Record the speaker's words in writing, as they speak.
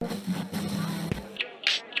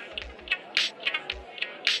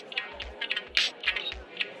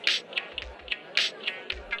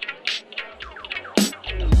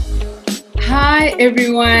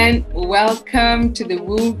everyone. Welcome to the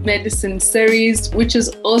Womb Medicine series, which is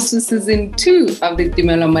also season 2 of the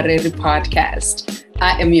Tumelo Mareri podcast.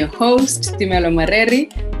 I am your host, Tumelo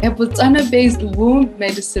Mareri, a Botswana-based womb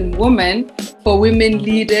medicine woman for women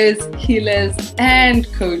leaders, healers, and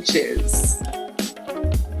coaches.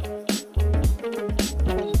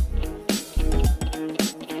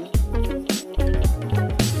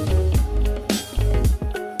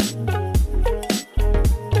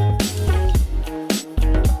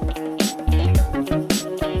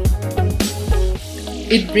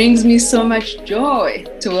 It brings me so much joy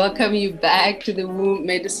to welcome you back to the Womb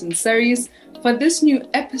Medicine series for this new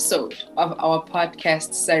episode of our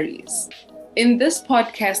podcast series. In this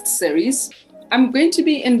podcast series, I'm going to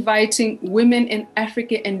be inviting women in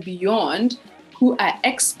Africa and beyond who are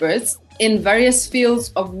experts in various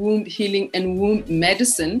fields of womb healing and womb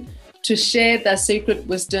medicine to share their sacred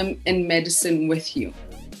wisdom in medicine with you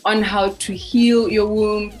on how to heal your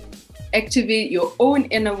womb, activate your own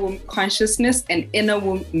inner womb consciousness and inner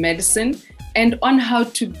womb medicine, and on how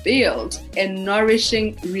to build a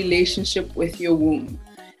nourishing relationship with your womb.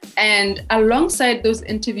 And alongside those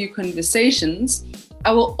interview conversations,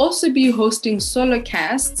 I will also be hosting solo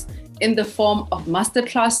casts in the form of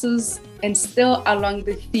masterclasses and still along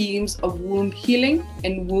the themes of womb healing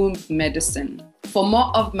and womb medicine. For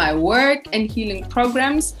more of my work and healing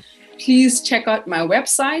programs, please check out my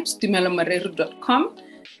website, tumelomareri.com.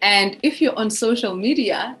 And if you're on social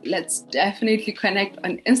media, let's definitely connect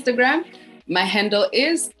on Instagram. My handle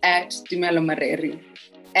is @tumelomareri.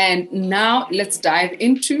 And now let's dive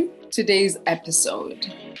into today's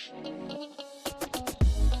episode.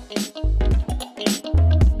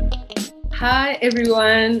 Hi,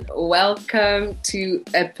 everyone. Welcome to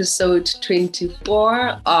episode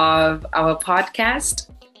 24 of our podcast.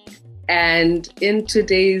 And in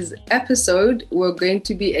today's episode, we're going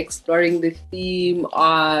to be exploring the theme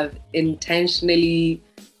of intentionally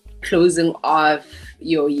closing off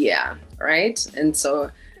your year, right? And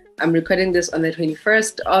so I'm recording this on the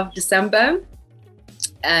 21st of December,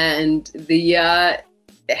 and the year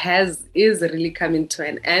is really coming to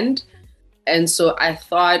an end. And so I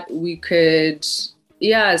thought we could,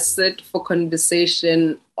 sit for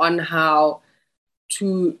conversation on how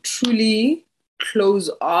to truly close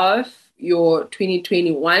off your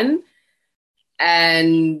 2021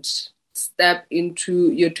 and step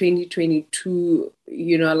into your 2022,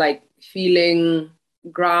 feeling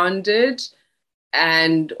grounded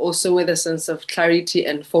and also with a sense of clarity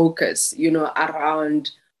and focus,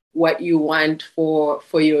 around what you want for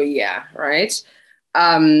your year, right?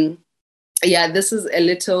 This is a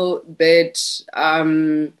little bit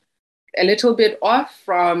off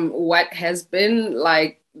from what has been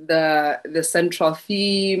like the central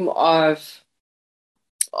theme of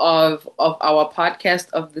our podcast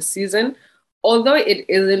of the season, although it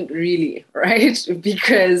isn't really, right?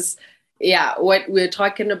 Because what we're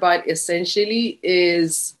talking about essentially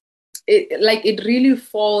is it really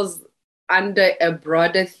falls under a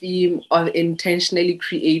broader theme of intentionally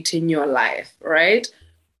creating your life, right?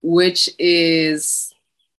 Which is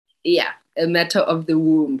a matter of the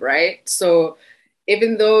womb, right? So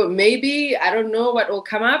even though maybe, I don't know what will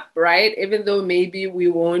come up, right? Even though maybe we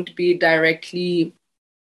won't be directly,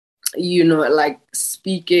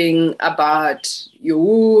 speaking about your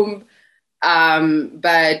womb,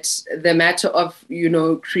 but the matter of,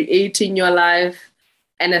 creating your life,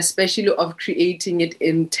 and especially of creating it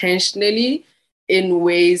intentionally in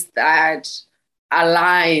ways that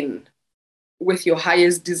align with your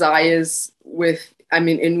highest desires,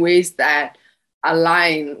 in ways that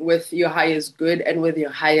align with your highest good and with your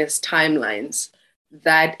highest timelines.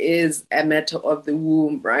 That is a matter of the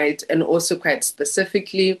womb, right? And also quite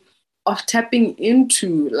specifically of tapping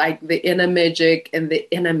into the inner magic and the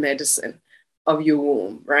inner medicine of your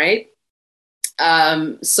womb, right?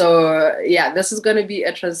 This is going to be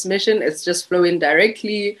a transmission. It's just flowing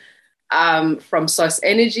directly from Source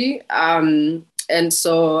Energy. And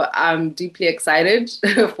so I'm deeply excited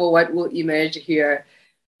for what will emerge here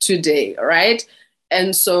today, right?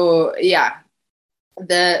 And so,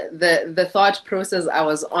 the thought process I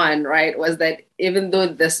was on, right, was that even though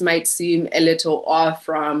this might seem a little off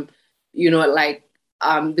from,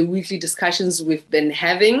 the weekly discussions we've been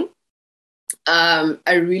having,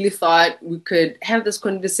 I really thought we could have this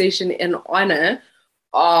conversation in honor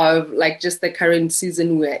of just the current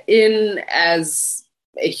season we're in as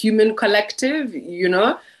a human collective,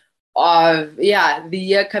 of the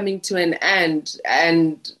year coming to an end,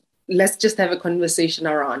 and let's just have a conversation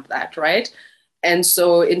around that, right? And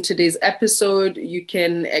so in today's episode, you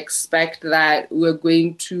can expect that we're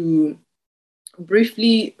going to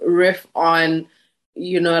briefly riff on,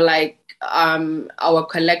 our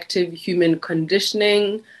collective human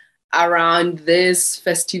conditioning around this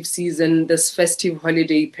festive season, this festive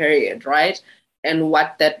holiday period, right? And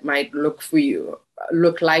what that might look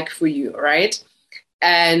like for you, right?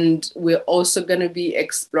 And we're also going to be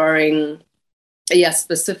exploring,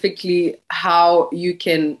 specifically how you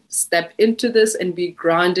can step into this and be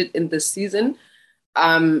grounded in this season,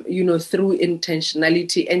 through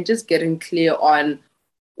intentionality and just getting clear on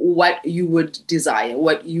what you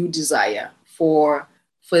desire for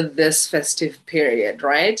this festive period,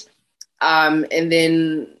 right? And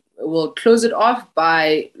then we'll close it off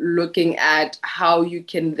by looking at how you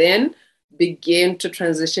can then begin to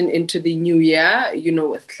transition into the new year,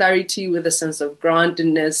 with clarity, with a sense of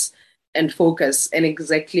groundedness and focus, and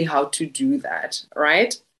exactly how to do that,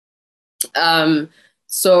 right?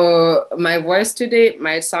 So my voice today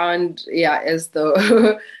might sound, as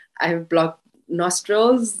though I have blocked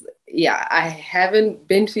nostrils. Yeah, I haven't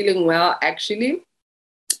been feeling well, actually.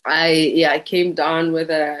 I came down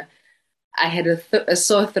with I had a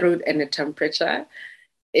sore throat and a temperature.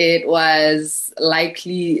 It was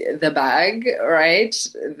likely the bag, right,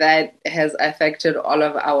 that has affected all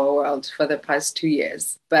of our world for the past 2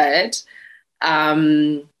 years. But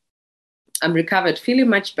I'm recovered, feeling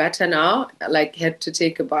much better now. Like, had to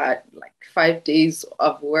take about like 5 days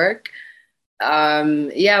of work.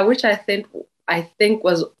 Which I think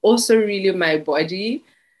was also really my body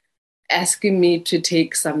asking me to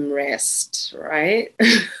take some rest, right?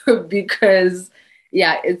 Because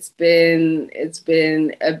it's been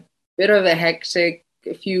a bit of a hectic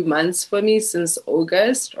few months for me since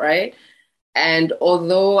August, right? And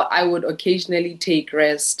although I would occasionally take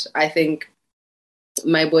rest, I think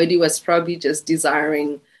my body was probably just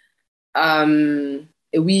desiring a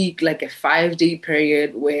week, like a 5 day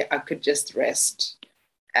period where I could just rest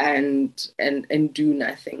and do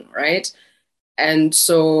nothing, right? And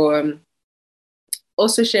so,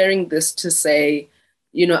 also sharing this to say,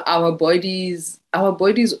 our bodies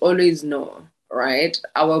always know, right?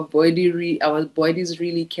 Our bodies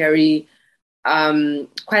really carry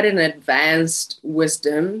quite an advanced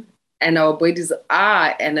wisdom, and our bodies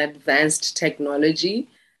are an advanced technology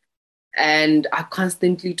and are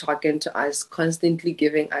constantly talking to us, constantly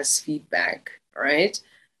giving us feedback, right?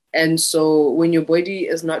 And so when your body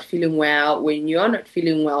is not feeling well, when you're not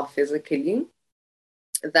feeling well physically,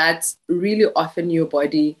 that's really often your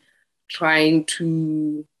body trying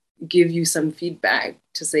to give you some feedback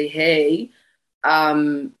to say, hey,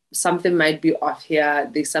 something might be off here.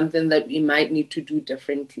 There's something that we might need to do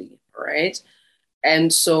differently, right?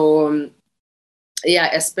 And so,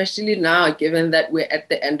 especially now, given that we're at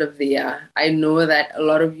the end of the year, I know that a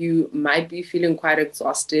lot of you might be feeling quite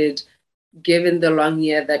exhausted given the long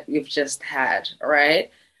year that we've just had,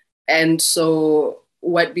 right? And so,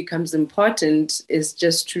 what becomes important is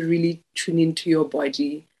just to really tune into your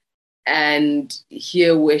body and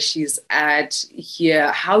hear where she's at,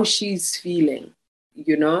 hear how she's feeling,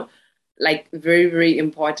 you know? Like, very, very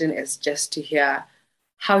important is just to hear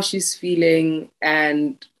how she's feeling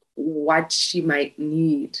and what she might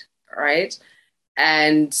need, right?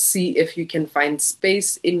 And see if you can find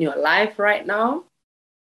space in your life right now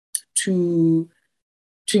to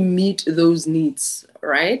meet those needs,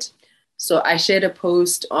 right? So I shared a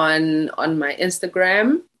post on my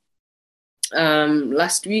Instagram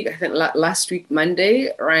last week, I think last week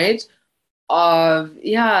Monday, right? Of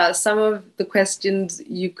some of the questions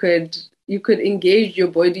you could engage your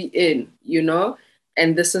body in,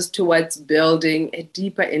 and this is towards building a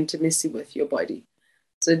deeper intimacy with your body.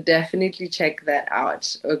 So definitely check that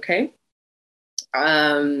out, okay?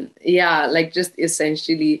 Like, just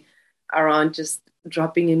essentially around just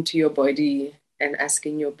dropping into your body and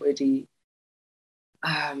asking your body,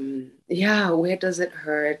 where does it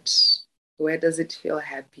hurt? Where does it feel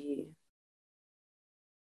happy?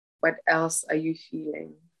 What else are you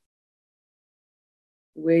feeling?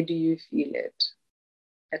 Where do you feel it?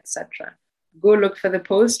 Etc. Go look for the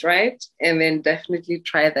post, right? And then definitely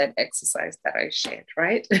try that exercise that I shared,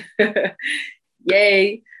 right?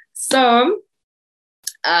 Yay. So,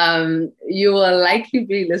 you will likely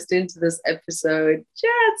be listening to this episode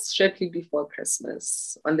just shortly before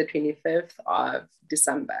Christmas on the 25th of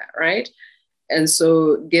December, right? And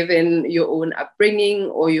so, given your own upbringing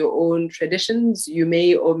or your own traditions, you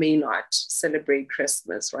may or may not celebrate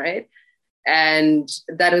Christmas, right? And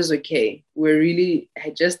that is okay. We're really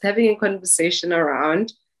just having a conversation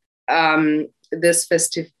around this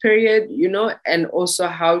festive period, and also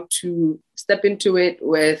how to step into it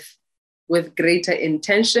with greater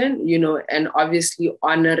intention, and obviously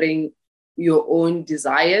honoring your own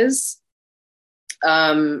desires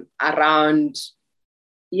around,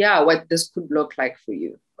 what this could look like for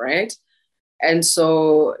you, right? And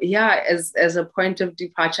so, yeah, as a point of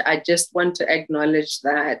departure, I just want to acknowledge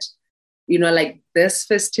that, like this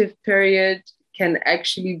festive period can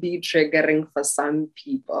actually be triggering for some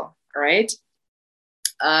people, right?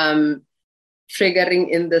 Um, Triggering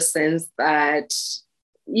in the sense that,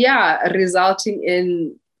 yeah, resulting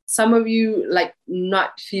in some of you like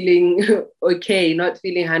not feeling okay, not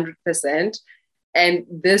feeling 100%. And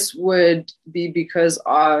this would be because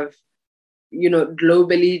of,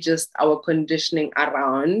 globally, just our conditioning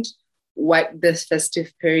around what this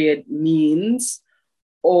festive period means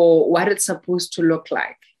or what it's supposed to look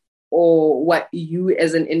like, or what you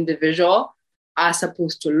as an individual are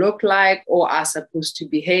supposed to look like, or are supposed to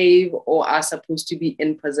behave, or are supposed to be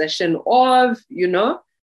in possession of,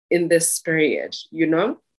 in this period,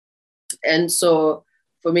 And so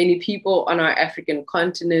for many people on our African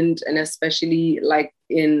continent, and especially like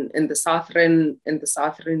in the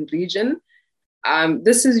southern region,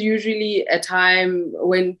 this is usually a time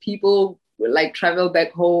when people like travel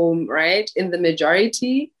back home, right? In the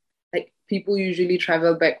majority, like people usually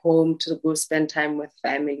travel back home to go spend time with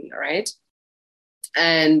family, right?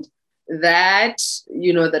 And that,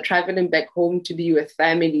 the traveling back home to be with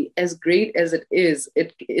family, as great as it is,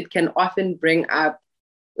 it can often bring up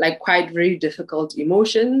like quite very difficult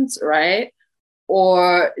emotions, right?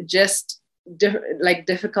 Or just like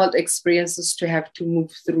difficult experiences to have to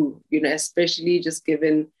move through, especially just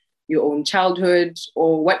given your own childhood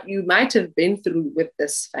or what you might have been through with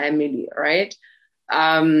this family, right?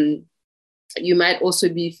 Um, you might also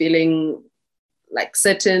be feeling like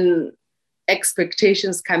certain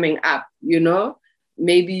expectations coming up,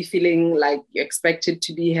 maybe feeling like you're expected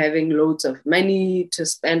to be having loads of money to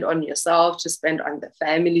spend on yourself, to spend on the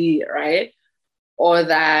family, right? Or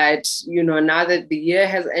that, now that the year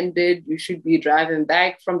has ended, you should be driving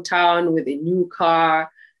back from town with a new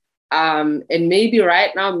car. And maybe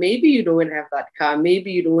right now, maybe you don't have that car,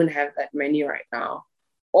 maybe you don't have that money right now,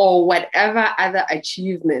 or whatever other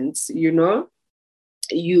achievements,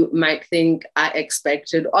 you might think are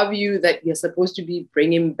expected of you that you're supposed to be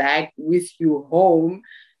bringing back with you home,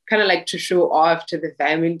 kind of like to show off to the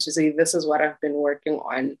family, to say, this is what I've been working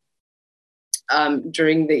on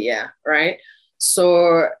during the year, right?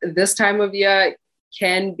 So this time of year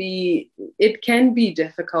can be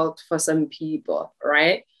difficult for some people,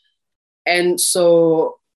 right? And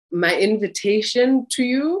so my invitation to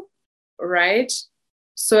you, right?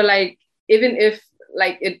 So like, even if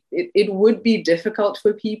like it would be difficult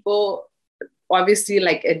for people, obviously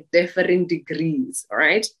like at different degrees,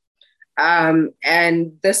 right?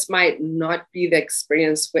 And this might not be the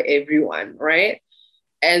experience for everyone, right?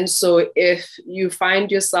 And so if you find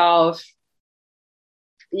yourself,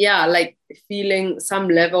 yeah, like feeling some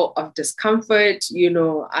level of discomfort,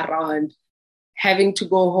 around having to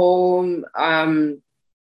go home,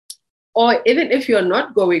 or even if you're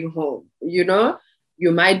not going home,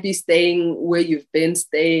 you might be staying where you've been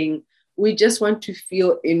staying. We just want to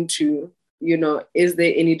feel into, is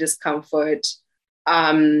there any discomfort?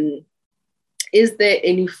 Is there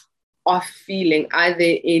any off feeling? Are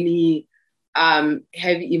there any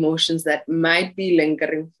heavy emotions that might be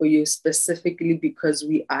lingering for you, specifically because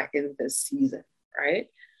we are in this season, right?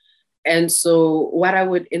 And so what I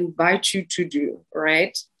would invite you to do,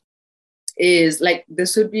 right, is like,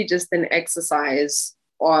 this would be just an exercise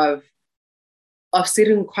of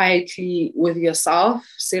sitting quietly with yourself,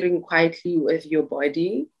 sitting quietly with your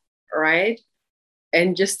body, right?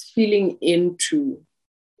 And just feeling into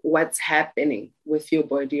what's happening with your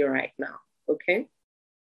body right now, okay?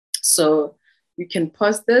 So you can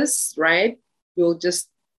pause this, right? You'll just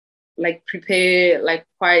like prepare like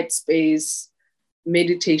quiet space,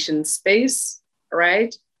 meditation space,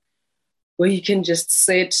 right? Where you can just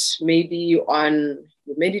sit maybe on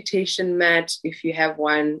your meditation mat if you have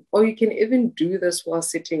one, or you can even do this while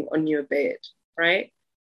sitting on your bed, right?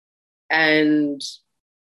 And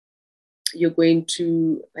you're going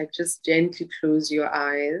to like just gently close your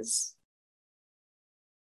eyes.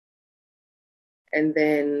 And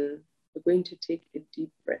then you're going to take a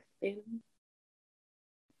deep breath in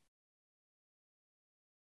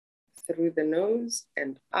through the nose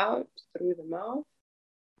and out through the mouth.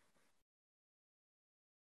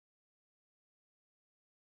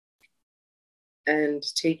 And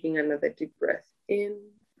taking another deep breath in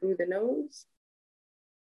through the nose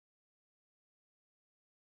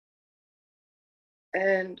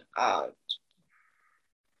and out.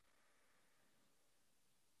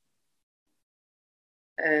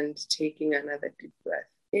 And taking another deep breath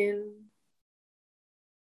in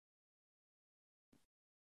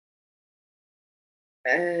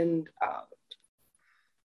and out.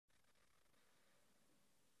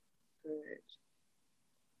 Good.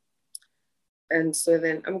 And so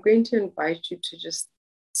then I'm going to invite you to just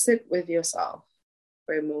sit with yourself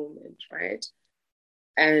for a moment, right?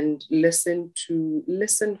 And listen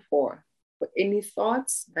for any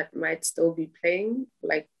thoughts that might still be playing,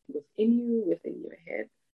 like within you, within your head,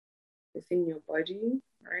 within your body,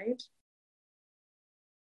 right?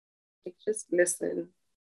 Like just listen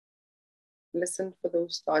for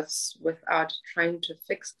those thoughts without trying to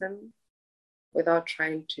fix them, without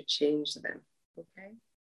trying to change them, okay?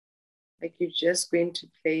 Like you're just going to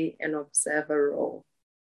play an observer role.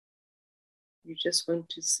 You just want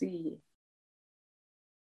to see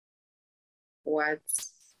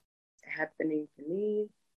what's happening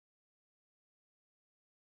beneath,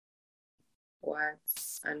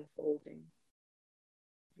 what's unfolding.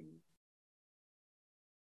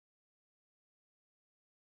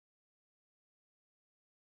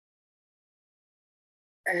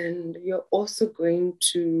 And you're also going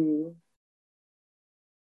to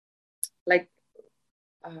like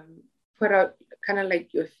put out kind of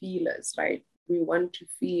like your feelers, right? We want to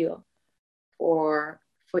feel for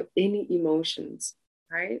any emotions,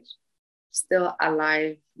 right? Still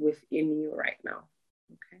alive within you right now.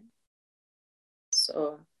 Okay.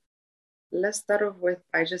 So let's start off with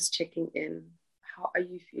by just checking in. How are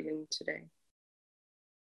you feeling today?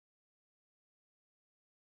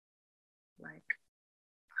 Like,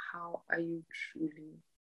 how are you truly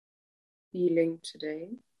feeling today?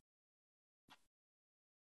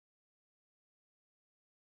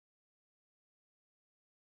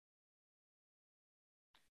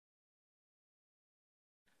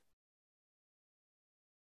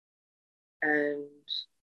 And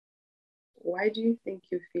why do you think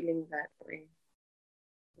you're feeling that way?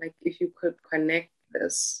 Like, if you could connect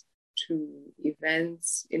this to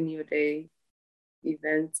events in your day,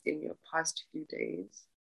 events in your past few days,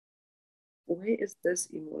 where is this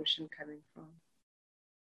emotion coming from?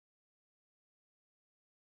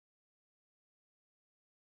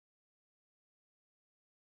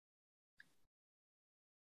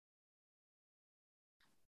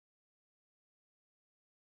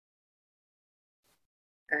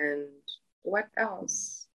 And what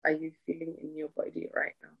else are you feeling in your body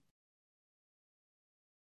right now?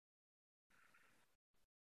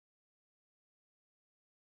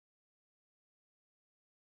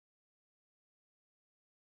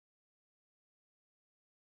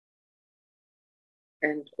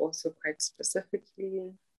 And also, quite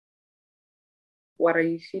specifically, what are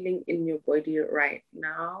you feeling in your body right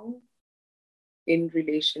now in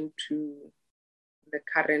relation to the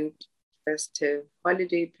current festive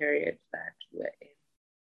holiday period that we're in?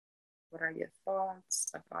 What are your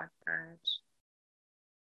thoughts about that?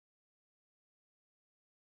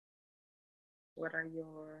 What are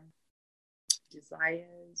your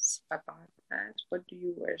desires about that? What do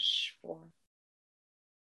you wish for?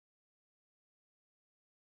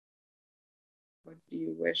 What do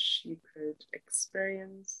you wish you could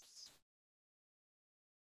experience?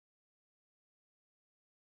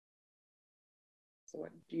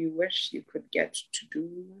 What do you wish you could get to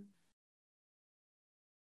do?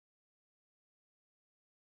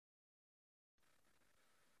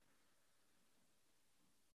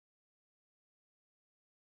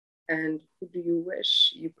 And who do you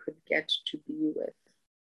wish you could get to be with?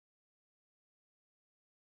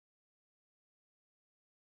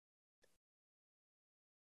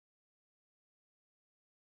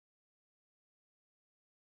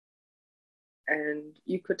 And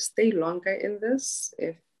you could stay longer in this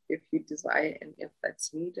if you desire and if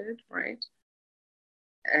that's needed, right?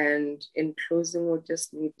 And in closing, we'll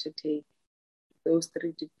just need to take those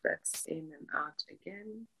 3 deep breaths in and out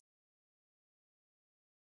again.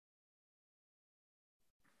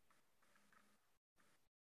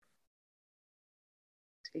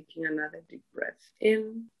 Taking another deep breath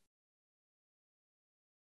in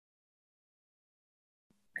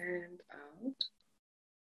and out.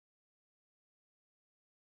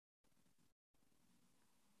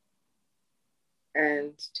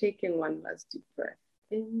 And taking one last deep breath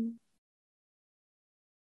in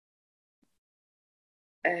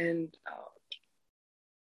and out.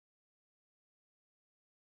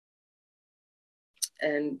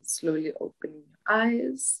 And slowly opening your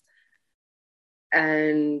eyes.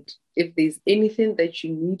 And if there's anything that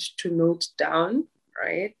you need to note down,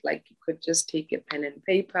 right? Like you could just take a pen and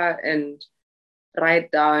paper and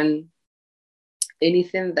write down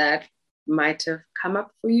anything that might have come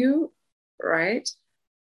up for you, right?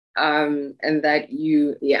 And that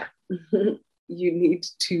you, yeah, you need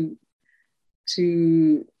to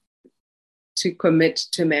commit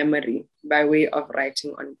to memory by way of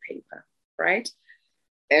writing on paper, right?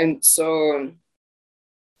 And so,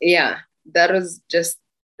 yeah, that was just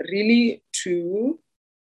really to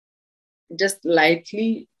just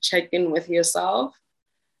lightly check in with yourself,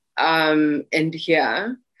 and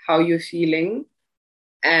hear how you're feeling,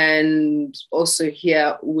 and also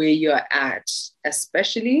hear where you're at,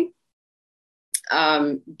 especially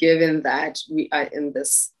given that we are in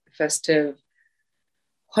this festive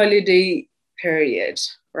holiday period,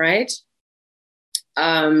 right?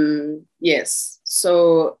 Yes.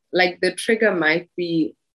 So like the trigger might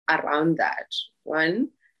be around that one.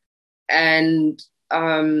 And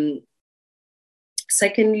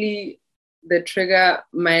secondly, the trigger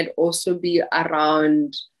might also be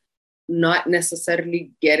around not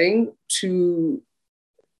necessarily getting to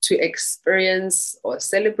experience or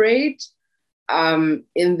celebrate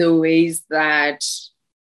in the ways that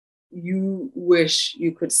you wish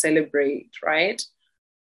you could celebrate, right?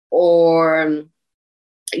 Or,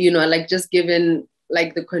 like just given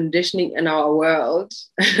like the conditioning in our world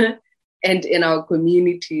and in our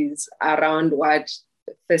communities around what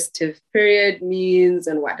the festive period means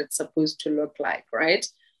and what it's supposed to look like, right?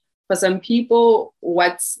 For some people,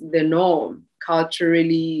 what's the norm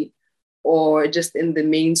culturally or just in the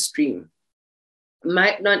mainstream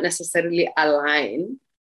might not necessarily align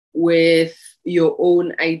with your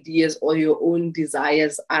own ideas or your own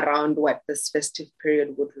desires around what this festive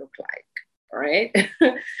period would look like, right?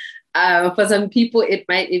 For some people, it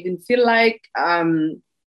might even feel like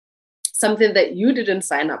something that you didn't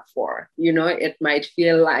sign up for. It might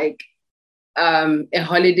feel like a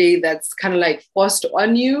holiday that's kind of like forced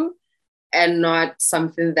on you and not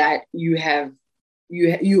something that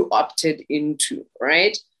you opted into,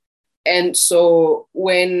 right? And so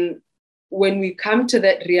when we come to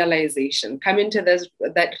that realization,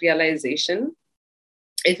 that realization,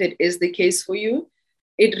 if it is the case for you,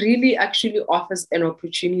 it really actually offers an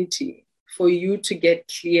opportunity for you to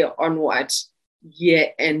get clear on what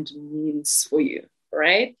year end means for you,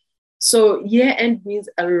 right? So year end means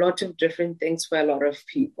a lot of different things for a lot of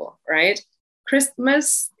people, right?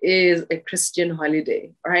 Christmas is a Christian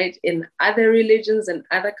holiday, right? In other religions and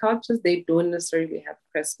other cultures, they don't necessarily have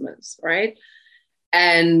Christmas, right?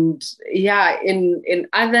 And yeah, in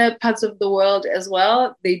other parts of the world as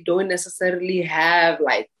well, they don't necessarily have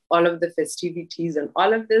like all of the festivities and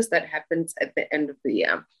all of this that happens at the end of the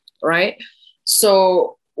year, right?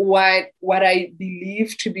 So what I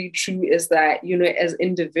believe to be true is that, as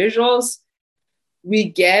individuals, we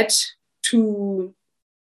get to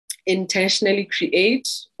intentionally create,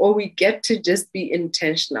 or we get to just be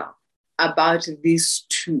intentional about these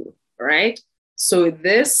two, right? So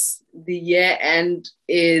the year end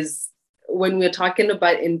is when we're talking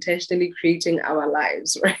about intentionally creating our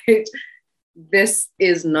lives, right? This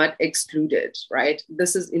is not excluded, right?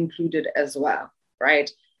 This is included as well,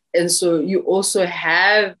 right? And so you also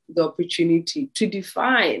have the opportunity to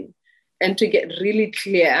define and to get really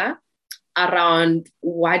clear around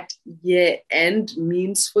what year end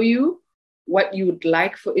means for you, what you would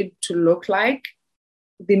like for it to look like,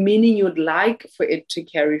 the meaning you'd like for it to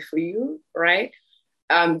carry for you, right?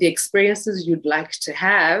 The experiences you'd like to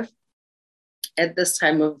have at this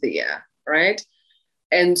time of the year, right?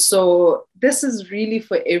 And so this is really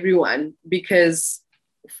for everyone, because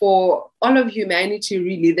for all of humanity,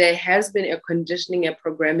 really, there has been a conditioning and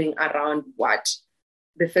programming around what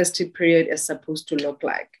the festive period is supposed to look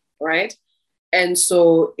like, right? And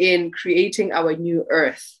so in creating our new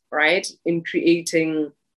earth, right? In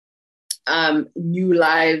creating new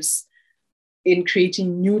lives, in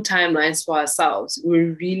creating new timelines for ourselves,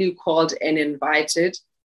 we're really called and invited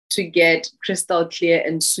to get crystal clear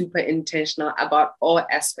and super intentional about all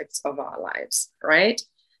aspects of our lives, right?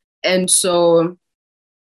 And so,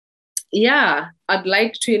 yeah, I'd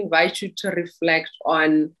like to invite you to reflect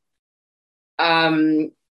on,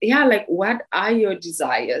 like what are your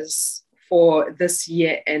desires for this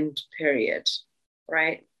year end period,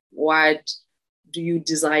 right? What do you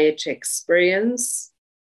desire to experience?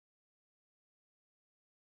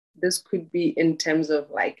 This could be in terms of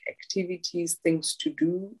like activities, things to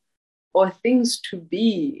do, or things to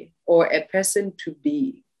be, or a person to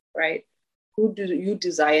be, right? Who do you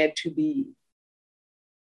desire to be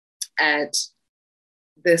at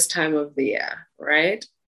this time of the year, right?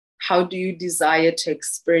 How do you desire to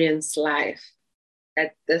experience life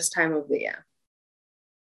at this time of the year?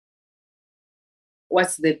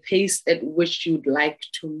 What's the pace at which you'd like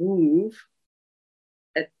to move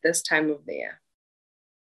at this time of the year,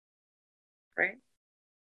 right?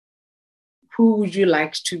 Who would you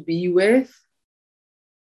like to be with?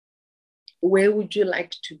 Where would you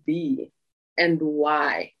like to be and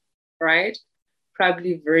why, right?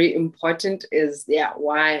 Probably very important is,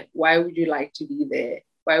 why would you like to be there?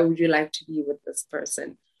 Why would you like to be with this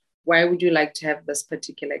person? Why would you like to have this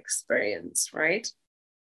particular experience, right?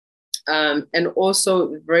 And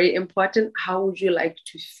also very important, how would you like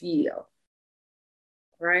to feel,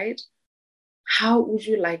 right? How would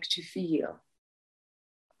you like to feel?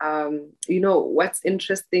 What's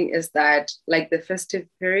interesting is that like the festive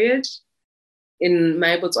period in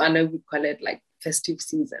my Botswana, we call it like festive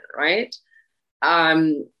season, right?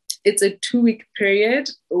 It's a 2-week period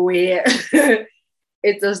where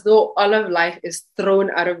it's as though all of life is thrown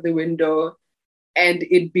out of the window and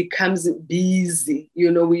it becomes busy.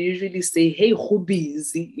 We usually say, hey, who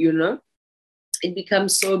busy, It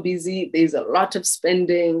becomes so busy. There's a lot of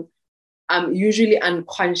spending, usually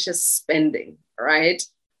unconscious spending, right?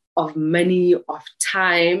 Of money, of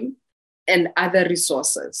time, and other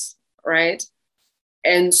resources, right?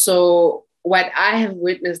 And so what I have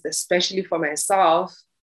witnessed, especially for myself,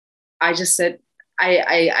 I just said,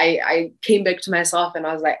 I came back to myself and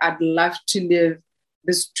I was like, I'd love to live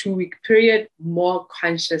this 2-week period more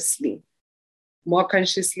consciously. More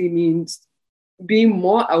consciously means being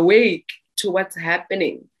more awake to what's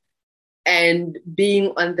happening and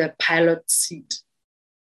being on the pilot seat,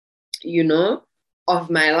 of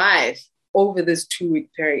my life over this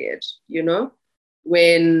 2-week period,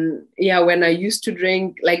 when I used to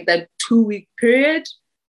drink like that 2-week period,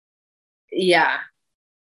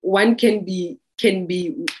 one can be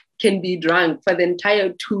drunk for the entire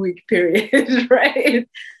 2-week period, right?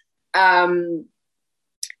 And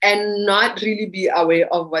not really be aware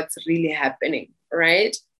of what's really happening,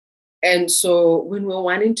 right? And so when we're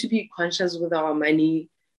wanting to be conscious with our money,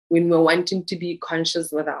 when we're wanting to be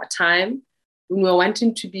conscious with our time, when we're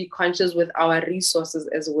wanting to be conscious with our resources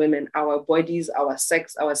as women, our bodies, our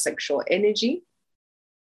sex, our sexual energy,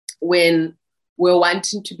 when we're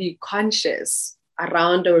wanting to be conscious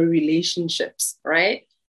around our relationships, right?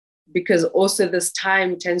 Because also this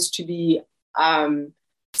time tends to be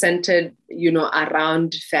centered,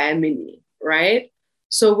 around family, right?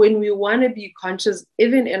 So when we want to be conscious,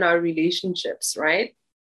 even in our relationships, right?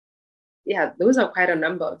 Yeah, those are quite a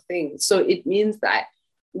number of things. So it means that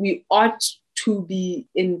we ought to be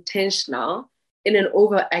intentional in an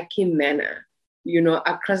overarching manner,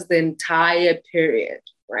 across the entire period,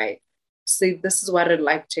 right? Say, this is what I'd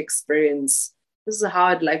like to experience. This is how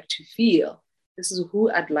I'd like to feel. This is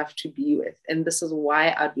who I'd love to be with. And this is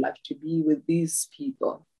why I'd love to be with these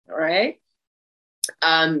people, all right?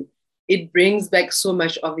 It brings back so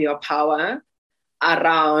much of your power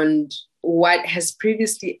around what has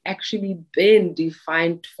previously actually been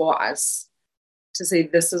defined for us to say,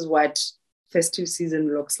 this is what festive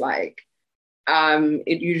season looks like.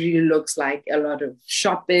 It usually looks like a lot of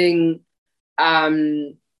shopping.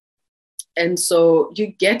 And so you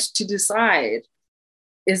get to decide,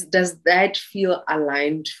 does that feel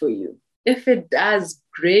aligned for you? If it does,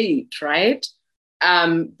 great, right?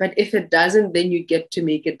 But if it doesn't, then you get to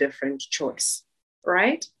make a different choice,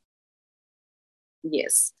 right?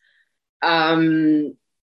 Yes.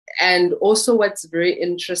 And also what's very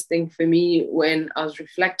interesting for me when I was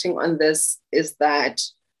reflecting on this is that,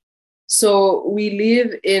 so we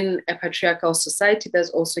live in a patriarchal society that's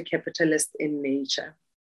also capitalist in nature,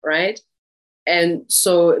 right? And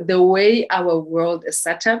so the way our world is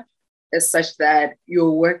set up is such that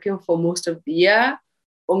you're working for most of the year,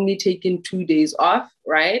 only taking 2 days off,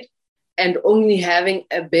 right? And only having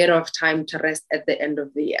a bit of time to rest at the end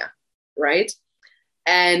of the year, right?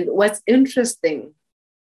 And what's interesting,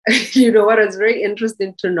 what was very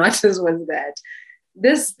interesting to notice was that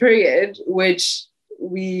this period, which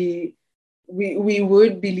we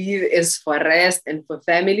would believe is for rest and for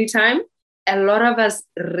family time, a lot of us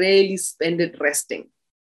really spend it resting.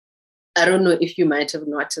 I don't know if you might have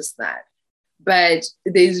noticed that, but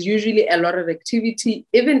there's usually a lot of activity,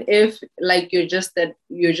 even if like you're just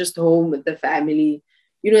home with the family.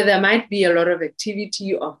 There might be a lot of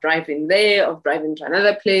activity of driving there, of driving to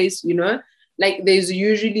another place. Like there's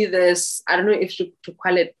usually this, I don't know if to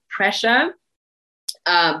call it pressure,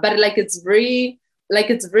 but it's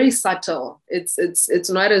very subtle. It's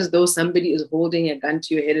not as though somebody is holding a gun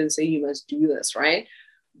to your head and saying you must do this, right?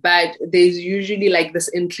 But there's usually like this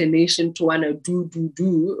inclination to want to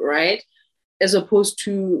do, right? As opposed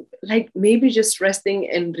to like maybe just resting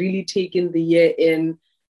and really taking the year in,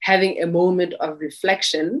 having a moment of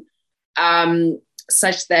reflection,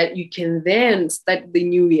 such that you can then start the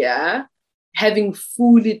new year having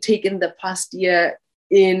fully taken the past year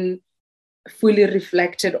in, fully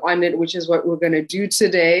reflected on it, which is what we're going to do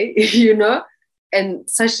today, and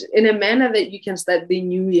such in a manner that you can start the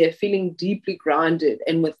new year feeling deeply grounded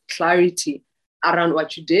and with clarity around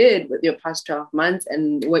what you did with your past 12 months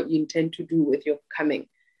and what you intend to do with your coming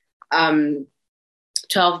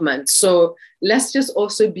 12 months. So let's just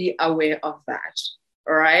also be aware of that.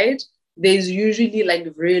 All right. There's usually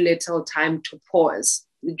like very little time to pause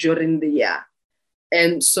during the year.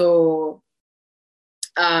 And so,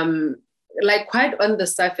 like quite on the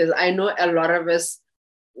surface, I know a lot of us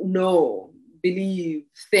know, believe,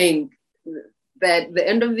 think that the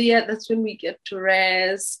end of the year, that's when we get to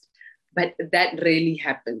rest. But that rarely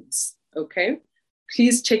happens. Okay.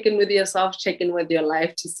 Please check in with yourself, check in with your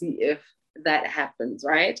life to see if that happens,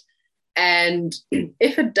 right? And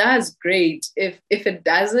if it does, great. If it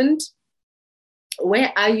doesn't,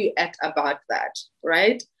 where are you at about that,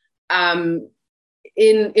 right?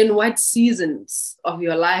 In what seasons of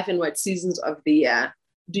your life, in what seasons of the year,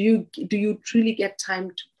 do you truly get time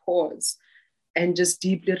to pause and just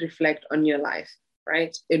deeply reflect on your life,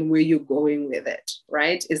 right? And where you're going with it,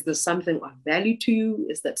 right? Is this something of value to you?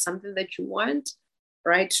 Is that something that you want,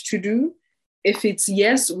 right, to do? If it's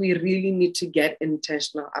yes, we really need to get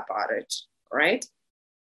intentional about it, right?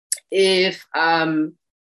 If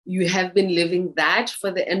you have been living that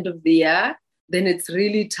for the end of the year, then it's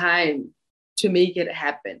really time to make it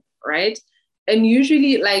happen, right? And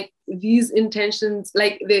usually, like these intentions,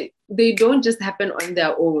 like they don't just happen on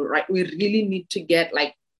their own, right? We really need to get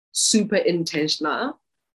like super intentional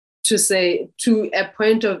to say to a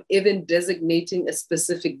point of even designating a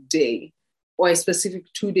specific day or a specific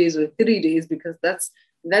 2 days or 3 days, because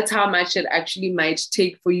that's how much it actually might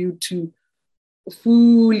take for you to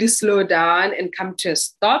fully slow down and come to a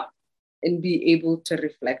stop and be able to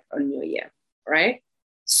reflect on your year, right?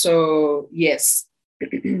 So yes.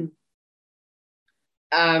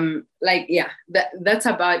 Like yeah, that's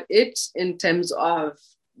about it in terms of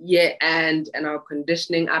year end and our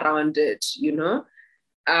conditioning around it,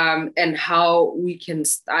 and how we can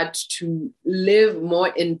start to live more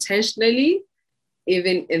intentionally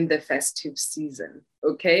even in the festive season.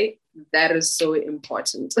 Okay, that is so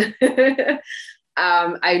important.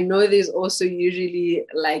 I know there's also usually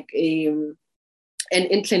like an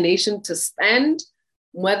inclination to spend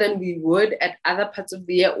more than we would at other parts of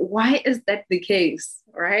the year. Why is that the case,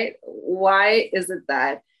 right? Why is it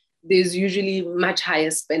that there's usually much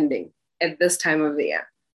higher spending at this time of the year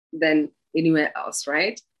than anywhere else,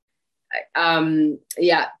 right?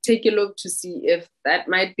 Yeah, take a look to see if that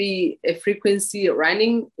might be a frequency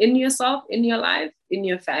running in yourself, in your life, in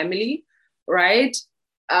your family, right?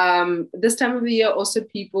 This time of the year, also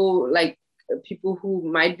people who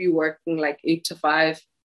might be working like 8 to 5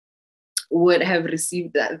 would have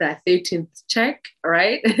received that 13th check,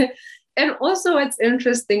 right? And also what's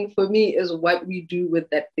interesting for me is what we do with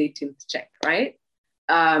that 13th check, right?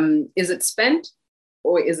 Is it spent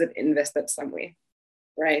or is it invested somewhere,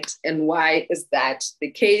 right? And why is that the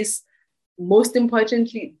case? Most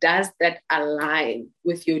importantly, does that align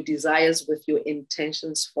with your desires, with your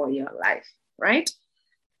intentions for your life, right?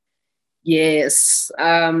 Yes.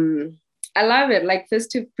 I love it. Like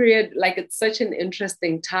festive period, like it's such an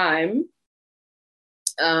interesting time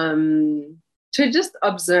to just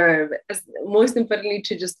observe, most importantly,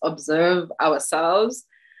 to just observe ourselves.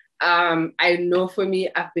 I know for me,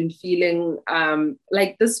 I've been feeling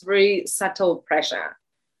like this very subtle pressure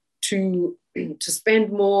to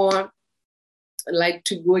spend more, like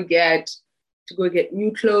to go get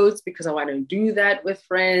new clothes because I want to do that with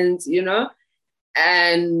friends,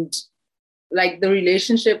 and like the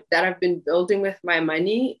relationship that I've been building with my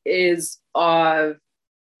money is of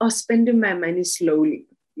spending my money slowly.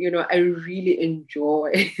 I really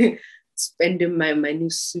enjoy spending my money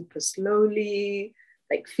super slowly,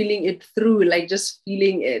 like feeling it through, like just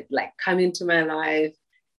feeling it like come into my life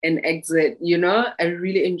and exit. I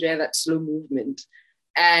really enjoy that slow movement.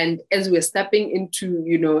 And as we're stepping into,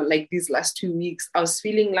 like these last 2 weeks, I was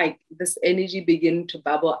feeling like this energy begin to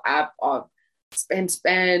bubble up of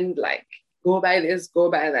spend, like go buy this, go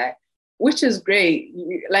buy that, which is great.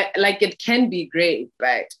 Like it can be great,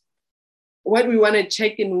 but what we want to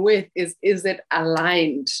check in with is it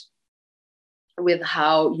aligned with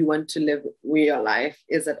how you want to live with your life?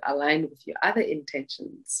 Is it aligned with your other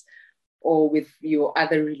intentions or with your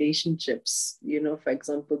other relationships? For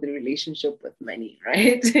example, the relationship with money,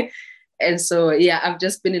 right? And so, yeah, I've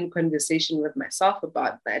just been in conversation with myself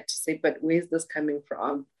about that to say, but where's this coming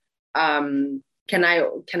from? Can I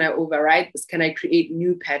override this? Can I create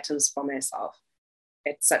new patterns for myself,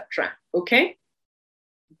 etc.? Okay,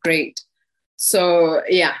 great. So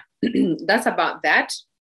yeah, that's about that.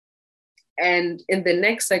 And in the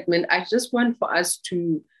next segment, I just want for us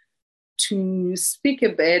to speak a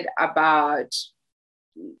bit about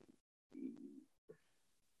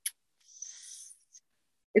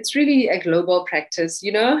it's really a global practice,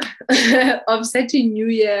 of setting New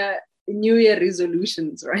New Year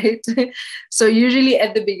resolutions, right? So usually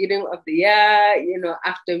at the beginning of the year,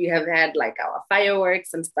 after we have had like our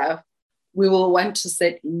fireworks and stuff, we will want to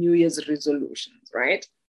set New Year's resolutions, right?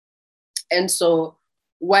 And so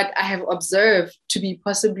what I have observed to be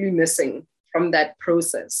possibly missing from that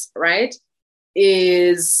process, right,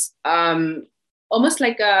 is almost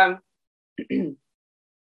like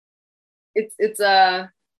it's a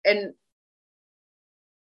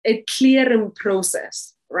clearing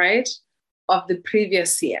process, right, of the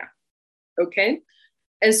previous year. Okay.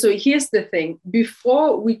 And so here's the thing: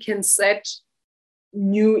 before we can set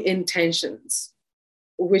new intentions,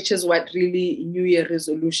 which is what really New Year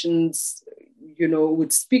resolutions,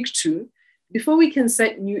 would speak to, before we can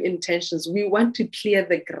set new intentions, we want to clear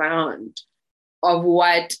the ground of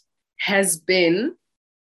what has been,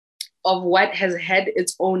 of what has had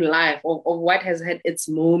its own life, of what has had its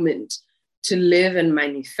moment to live and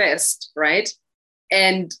manifest, right?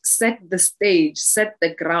 And set the stage, set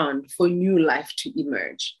the ground for new life to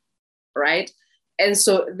emerge, right? And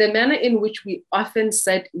so the manner in which we often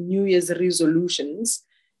set New Year's resolutions,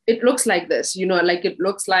 it looks like this, it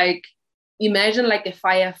looks like, imagine like a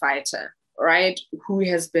firefighter, right? Who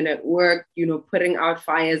has been at work, putting out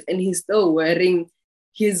fires, and he's still wearing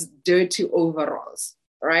his dirty overalls,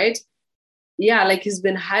 right? Yeah, like he's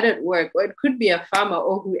been hard at work, or it could be a farmer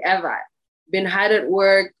or whoever, been hard at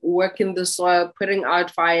work, working the soil, putting out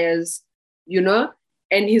fires,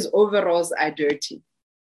 and his overalls are dirty,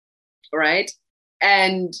 right?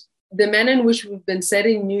 And the manner in which we've been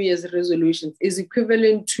setting New Year's resolutions is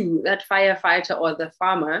equivalent to that firefighter or the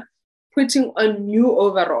farmer putting on new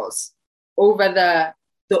overalls over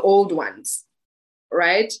the old ones,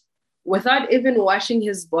 right? Without even washing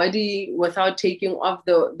his body, without taking off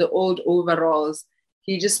the old overalls,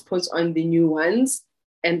 he just puts on the new ones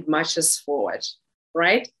and marches forward,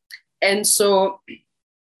 right? And so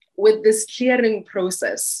with this clearing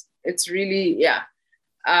process, it's really,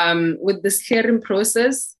 with this clearing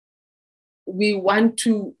process, we want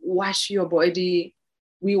to wash your body.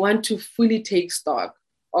 We want to fully take stock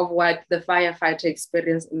of what the firefighter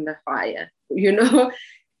experienced in the fire.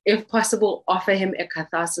 If possible, offer him a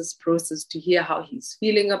catharsis process to hear how he's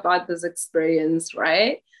feeling about this experience,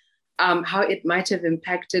 right? How it might have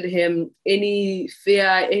impacted him, any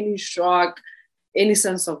fear, any shock, any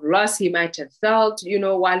sense of loss he might have felt,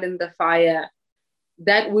 while in the fire.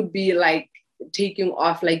 That would be like taking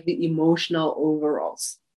off like the emotional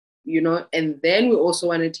overalls, and then we also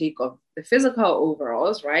want to take off the physical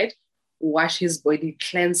overalls, right? Wash his body,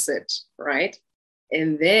 cleanse it, right?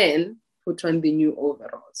 And then put on the new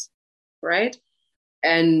overalls, right?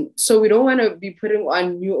 And so we don't want to be putting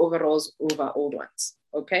on new overalls over old ones,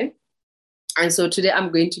 okay? And so today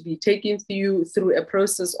I'm going to be taking you through a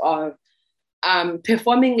process of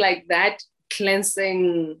performing like that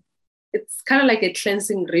cleansing. It's kind of like a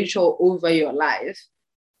cleansing ritual over your life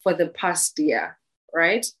for the past year,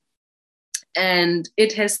 right? And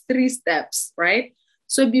it has 3 steps, right?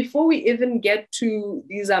 So before we even get to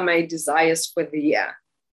these are my desires for the year,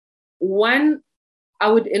 1, I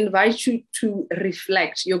would invite you to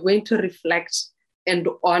reflect. You're going to reflect and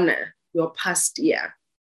honor your past year,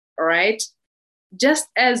 all right? Just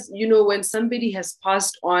as, when somebody has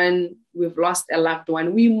passed on, we've lost a loved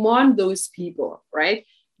one, we mourn those people, right?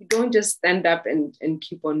 You don't just stand up and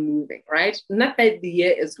keep on moving, right? Not that the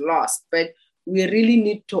year is lost, but we really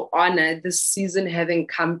need to honor this season having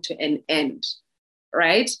come to an end,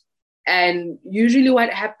 right? And usually what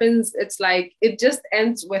happens, it's like, it just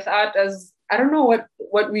ends without us. I don't know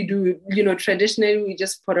what we do. Traditionally, we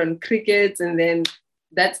just put on crickets and then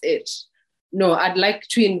that's it. No, I'd like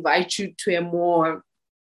to invite you to a more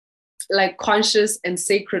like conscious and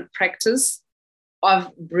sacred practice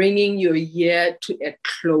of bringing your year to a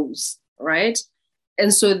close, right?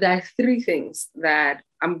 And so there are 3 things that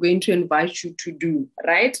I'm going to invite you to do,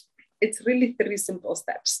 right? It's really 3 simple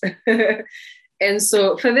steps. And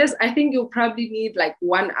so for this, I think you'll probably need like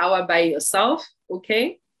 1 hour by yourself,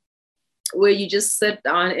 okay? Where you just sit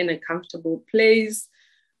down in a comfortable place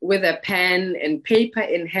with a pen and paper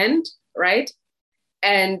in hand, right?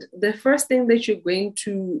 And the first thing that you're going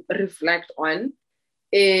to reflect on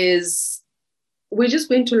is we're just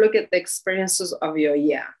going to look at the experiences of your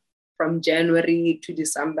year from January to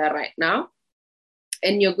December right now.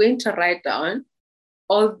 And you're going to write down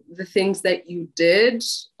all the things that you did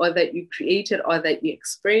or that you created or that you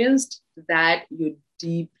experienced that you're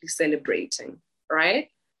deeply celebrating, right?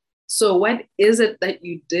 So what is it that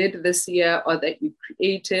you did this year or that you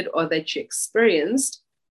created or that you experienced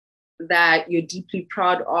that you're deeply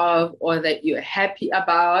proud of or that you're happy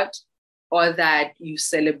about or that you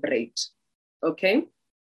celebrate, okay?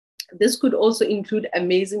 This could also include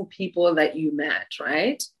amazing people that you met,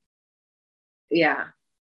 right? Yeah.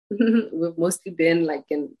 We've mostly been like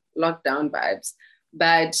in lockdown vibes.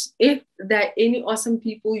 But if there are any awesome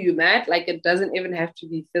people you met, like it doesn't even have to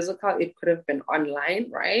be physical, it could have been online,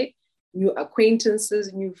 right? New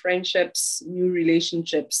acquaintances, new friendships, new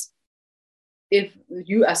relationships. If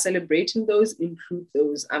you are celebrating those, include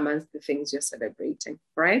those amongst the things you're celebrating,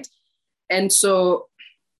 right? And so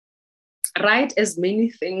write as many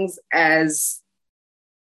things as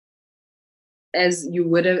you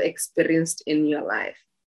would have experienced in your life,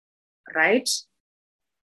 right?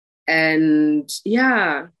 And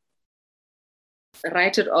yeah,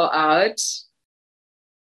 write it all out.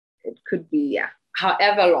 It could be, yeah,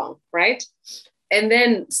 however long, right? And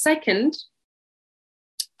then second,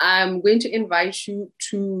 I'm going to invite you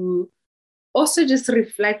to also just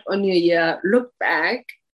reflect on your year, look back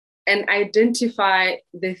and identify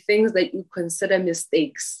the things that you consider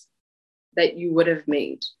mistakes that you would have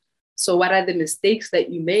made. So what are the mistakes that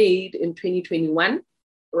you made in 2021,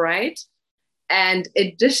 right? And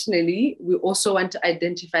additionally, we also want to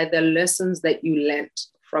identify the lessons that you learned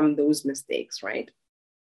from those mistakes, right?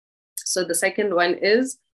 So the second one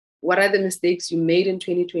is, what are the mistakes you made in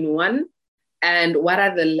 2021? And what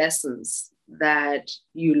are the lessons that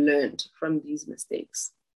you learned from these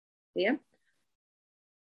mistakes? Yeah.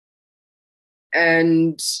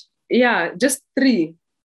 And yeah, just three.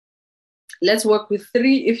 Let's work with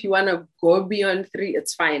three. If you want to go beyond three,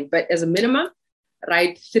 it's fine. But as a minimum,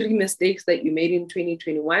 write three mistakes that you made in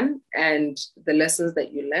 2021 and the lessons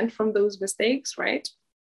that you learned from those mistakes, right?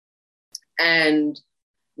 And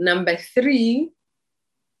number three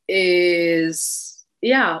is,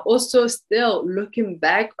 yeah, also still looking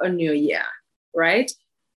back on your year, right?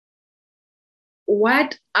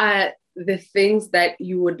 What are the things that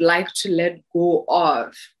you would like to let go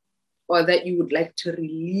of or that you would like to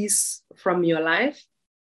release from your life,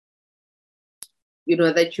 you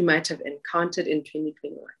know, that you might have encountered in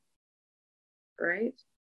 2021, right?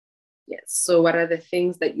 Yes. So what are the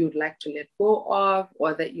things that you'd like to let go of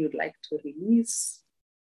or that you'd like to release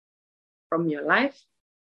from your life?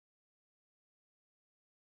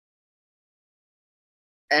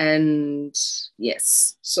 And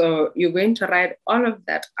yes, so you're going to write all of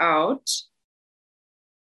that out.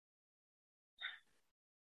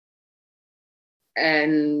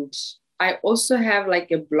 And I also have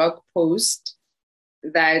like a blog post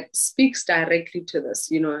that speaks directly to this,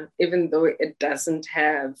 you know, even though it doesn't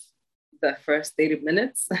have the first 30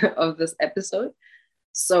 minutes of this episode.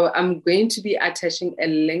 So I'm going to be attaching a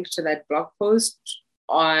link to that blog post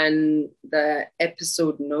on the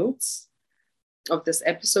episode notes of this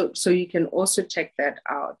episode. So you can also check that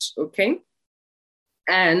out, okay?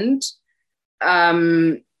 And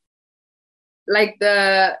like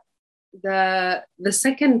the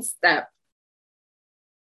second step,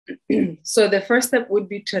 so the first step would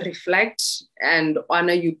be to reflect and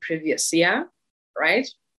honor your previous year, right?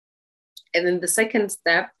 And then the second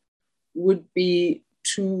step would be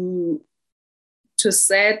to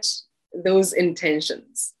set those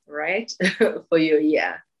intentions, right, for your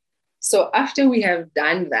year. So after we have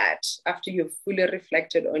done that, after you've fully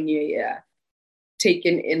reflected on your year,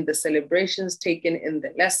 taken in the celebrations, taken in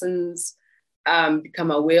the lessons, become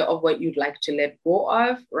aware of what you'd like to let go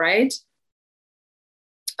of, right?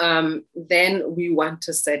 Then we want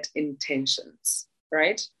to set intentions,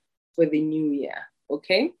 right, for the new year,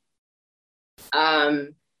 okay?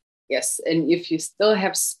 Yes, and if you still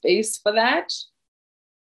have space for that,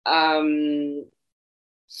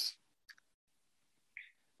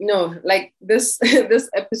 no, like this this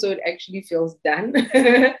episode actually feels done.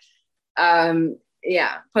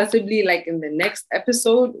 Yeah, possibly like in the next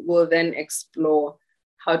episode, we'll then explore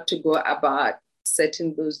how to go about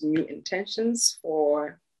setting those new intentions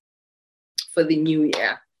for the new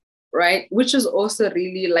year, right? Which is also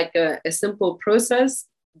really like a simple process,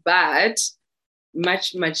 but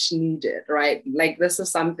much, much needed, right? Like this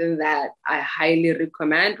is something that I highly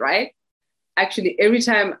recommend, right? Actually, every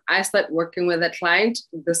time I start working with a client,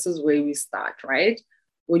 this is where we start, right?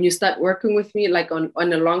 When you start working with me, like on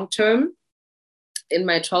a long term, in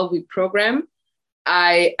my 12-week program,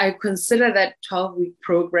 I consider that 12-week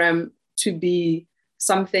program to be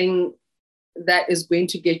something that is going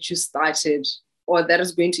to get you started or that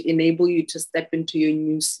is going to enable you to step into your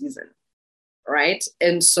new season, right?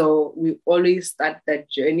 And so we always start that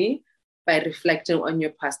journey by reflecting on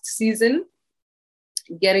your past season,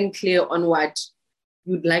 getting clear on what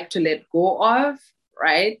you'd like to let go of,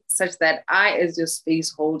 right? Such that I, as your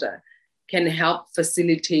space holder, can help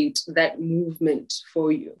facilitate that movement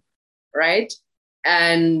for you, right?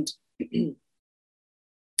 And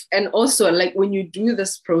And also, like when you do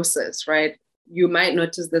this process, right, you might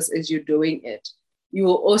notice this as you're doing it. You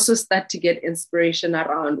will also start to get inspiration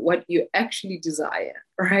around what you actually desire,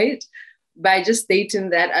 right? By just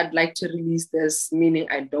stating that I'd like to release this, meaning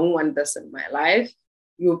I don't want this in my life,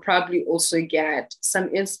 you'll probably also get some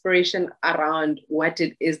inspiration around what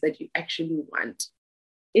it is that you actually want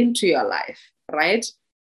into your life, right?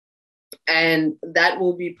 And that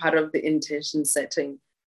will be part of the intention setting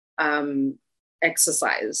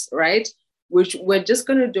exercise, right? Which we're just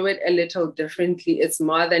going to do it a little differently. It's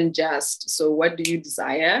more than just, so what do you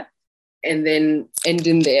desire? And then end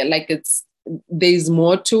in there. Like there's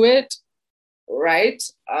more to it, right?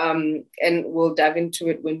 And we'll dive into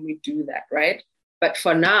it when we do that, right? But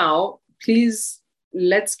for now, please,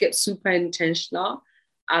 let's get super intentional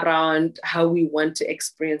around how we want to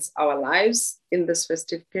experience our lives in this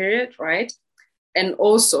festive period, right? And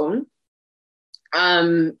also,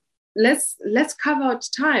 let's carve out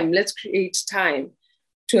time. Let's create time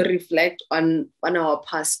to reflect on our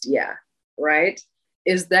past year, right?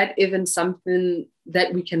 Is that even something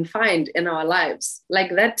that we can find in our lives?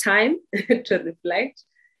 Like that time to reflect,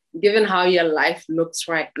 given how your life looks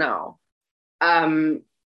right now,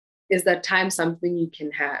 is that time something you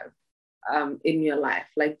can have in your life?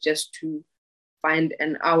 Like just to find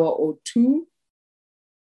an hour or two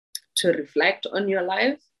to reflect on your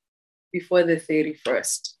life before the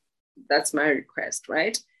 31st. That's my request,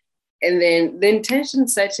 right? And then the intention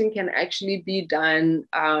setting can actually be done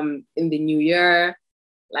in the new year,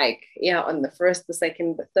 like, yeah, on the 1st, the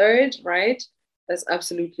 2nd, the 3rd, right? That's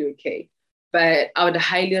absolutely okay. But I would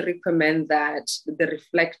highly recommend that the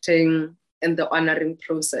reflecting and the honoring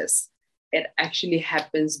process, it actually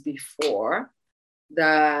happens before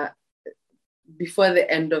the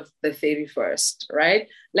end of the 31st, right?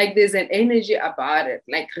 Like there's an energy about it,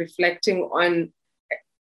 like reflecting on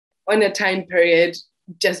a time period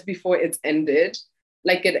just before it's ended.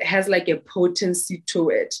 Like it has like a potency to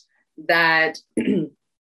it that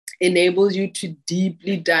enables you to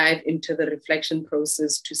deeply dive into the reflection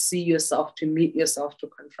process, to see yourself, to meet yourself, to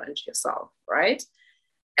confront yourself, right?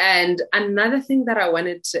 And another thing that I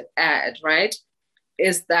wanted to add, right,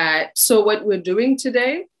 is that, so what we're doing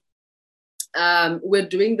today, we're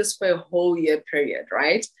doing this for a whole year period,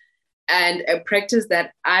 right? And a practice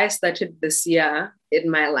that I started this year in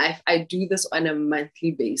my life, I do this on a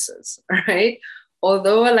monthly basis, right?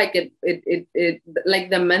 Although like it like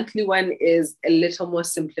the monthly one is a little more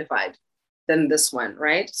simplified than this one,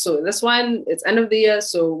 right? So this one, it's end of the year,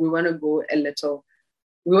 so we want to go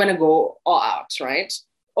all out, right?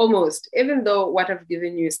 Almost, even though what I've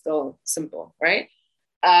given you is still simple, right?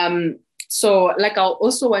 So like I'll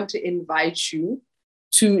also want to invite you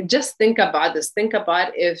to just think about this. Think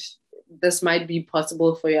about if this might be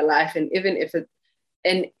possible for your life, and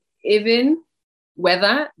even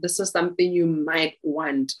whether this is something you might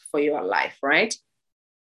want for your life, right?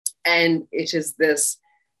 And it is this: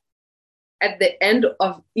 at the end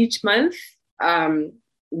of each month,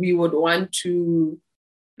 we would want to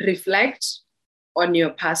reflect on your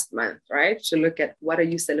past month, right? To look at what are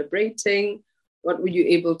you celebrating, what were you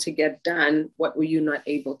able to get done, what were you not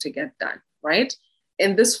able to get done, right?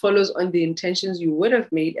 And this follows on the intentions you would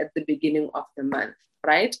have made at the beginning of the month,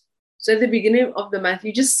 right? So at the beginning of the month,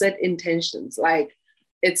 you just set intentions. Like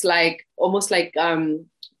it's like almost like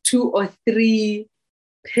 2 or 3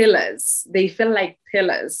 pillars. They feel like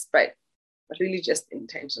pillars, but really just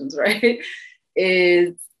intentions, right?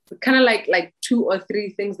 It's kind of like 2 or 3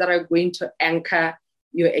 things that are going to anchor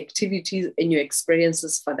your activities and your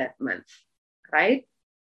experiences for that month, right?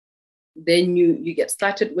 Then you get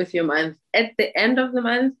started with your month. At the end of the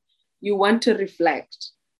month, you want to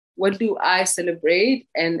reflect. What do I celebrate?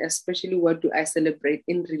 And especially what do I celebrate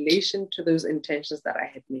in relation to those intentions that I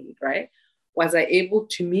had made, right? Was I able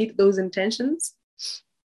to meet those intentions?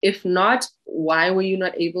 If not, why were you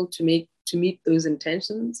not able to meet those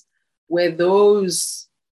intentions? Were those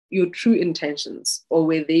your true intentions, or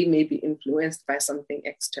were they maybe influenced by something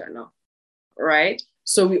external, right?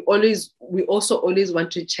 So we also always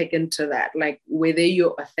want to check into that, like were they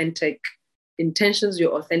your authentic intentions,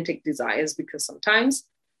 your authentic desires? Because sometimes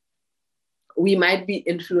we might be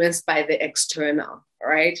influenced by the external,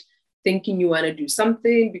 right? Thinking you want to do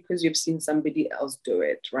something because you've seen somebody else do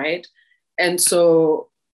it, right? And so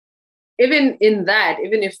even in that,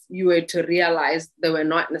 even if you were to realize they were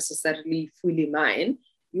not necessarily fully mine,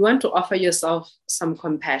 you want to offer yourself some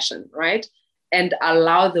compassion, right? And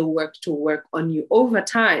allow the work to work on you over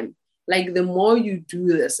time. Like the more you do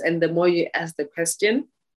this and the more you ask the question,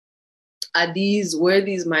 were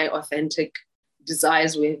these my authentic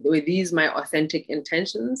desires? Were these my authentic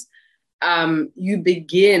intentions? You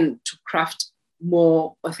begin to craft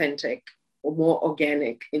more authentic or more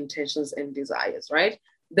organic intentions and desires, right?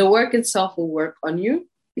 The work itself will work on you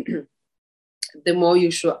the more you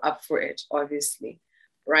show up for it, obviously,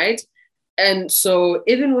 right? And so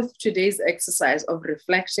even with today's exercise of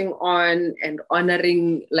reflecting on and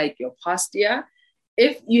honoring like your past year,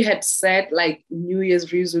 if you had set like New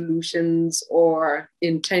Year's resolutions or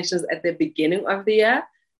intentions at the beginning of the year,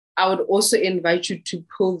 I would also invite you to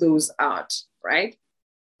pull those out, right?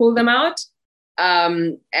 Pull them out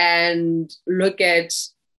and look at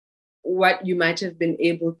what you might have been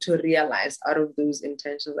able to realize out of those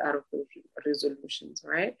intentions, out of those resolutions,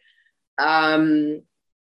 right?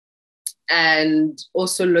 And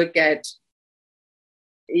also look at,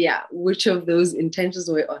 which of those intentions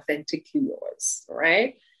were authentically yours,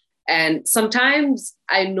 right? And sometimes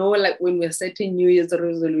I know like when we're setting New Year's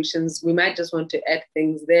resolutions, we might just want to add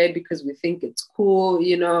things there because we think it's cool,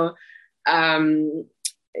 you know.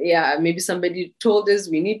 Maybe somebody told us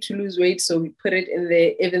we need to lose weight, so we put it in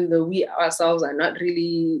there, even though we ourselves are not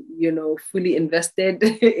really, you know, fully invested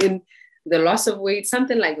in the loss of weight,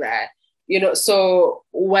 something like that. You know, so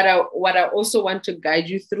what I also want to guide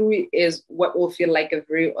you through is what will feel like a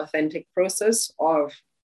very authentic process of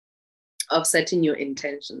setting your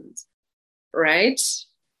intentions, right?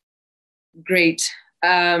 Great.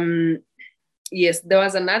 Yes, there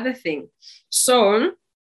was another thing. So,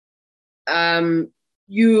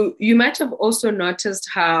 you might have also noticed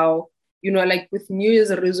how, you know, like with New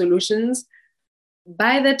Year's resolutions,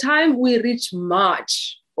 by the time we reach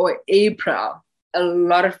March or April, a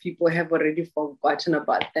lot of people have already forgotten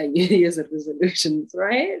about their New Year's resolutions,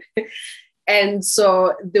 right? And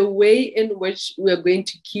so the way in which we're going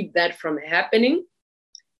to keep that from happening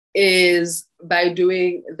is by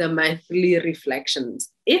doing the monthly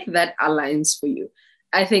reflections, if that aligns for you.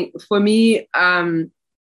 I think for me,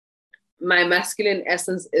 my masculine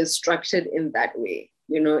essence is structured in that way,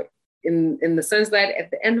 you know, in the sense that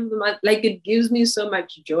at the end of the month, like it gives me so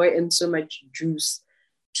much joy and so much juice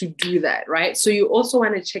to do that, right? So you also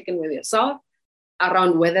want to check in with yourself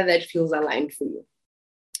around whether that feels aligned for you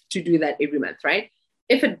to do that every month, right?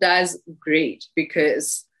 If it does, great,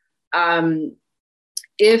 because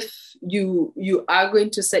if you are going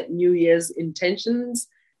to set New Year's intentions,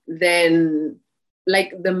 then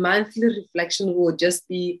like the monthly reflection will just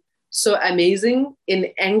be so amazing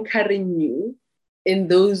in anchoring you in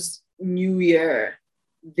those the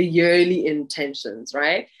yearly intentions,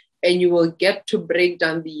 right? And you will get to break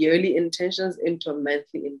down the yearly intentions into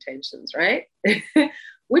monthly intentions, right?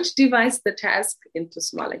 Which divides the task into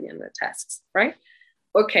smaller and younger tasks, right?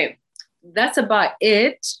 Okay, that's about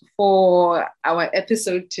it for our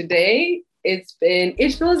episode today. It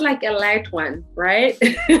feels like a light one, right?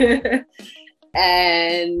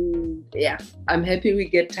 And yeah, I'm happy we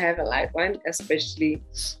get to have a light one, especially,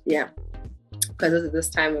 because it's this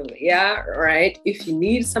time of the year, right? If you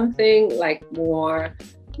need something like more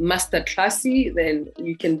masterclassy, then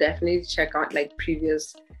you can definitely check out like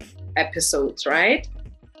previous episodes, right?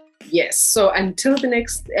 Yes. So until the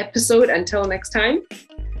next episode, until next time,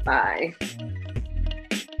 bye.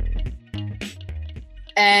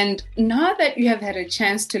 And now that you have had a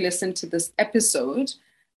chance to listen to this episode,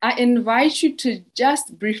 I invite you to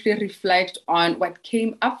just briefly reflect on what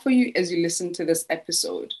came up for you as you listened to this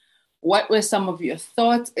episode. What were some of your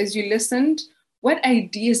thoughts as you listened? What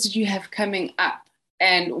ideas did you have coming up?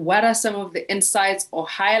 And what are some of the insights or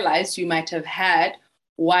highlights you might have had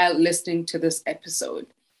while listening to this episode?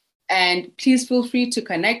 And please feel free to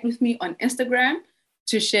connect with me on Instagram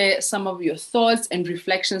to share some of your thoughts and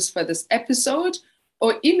reflections for this episode,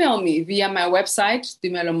 or email me via my website,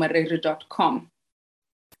 tumelomoreri.com.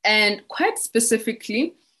 And quite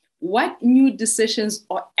specifically, what new decisions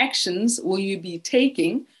or actions will you be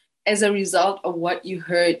taking as a result of what you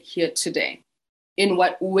heard here today? In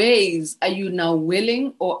what ways are you now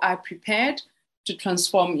willing or are prepared to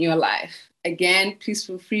transform your life? Again, please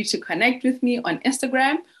feel free to connect with me on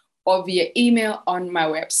Instagram or via email on my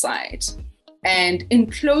website. And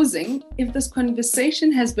in closing, if this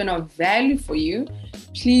conversation has been of value for you,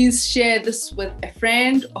 please share this with a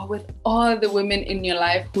friend or with all the women in your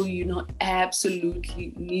life who you know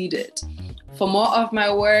absolutely need it. For more of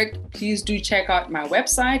my work, please do check out my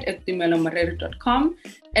website at tumelomoreri.com.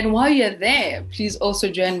 And while you're there, please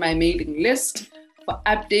also join my mailing list for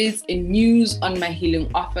updates and news on my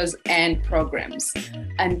healing offers and programs.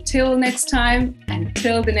 Until next time,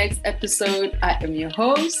 until the next episode, I am your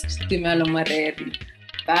host, Tumelo Moreri.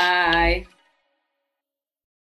 Bye.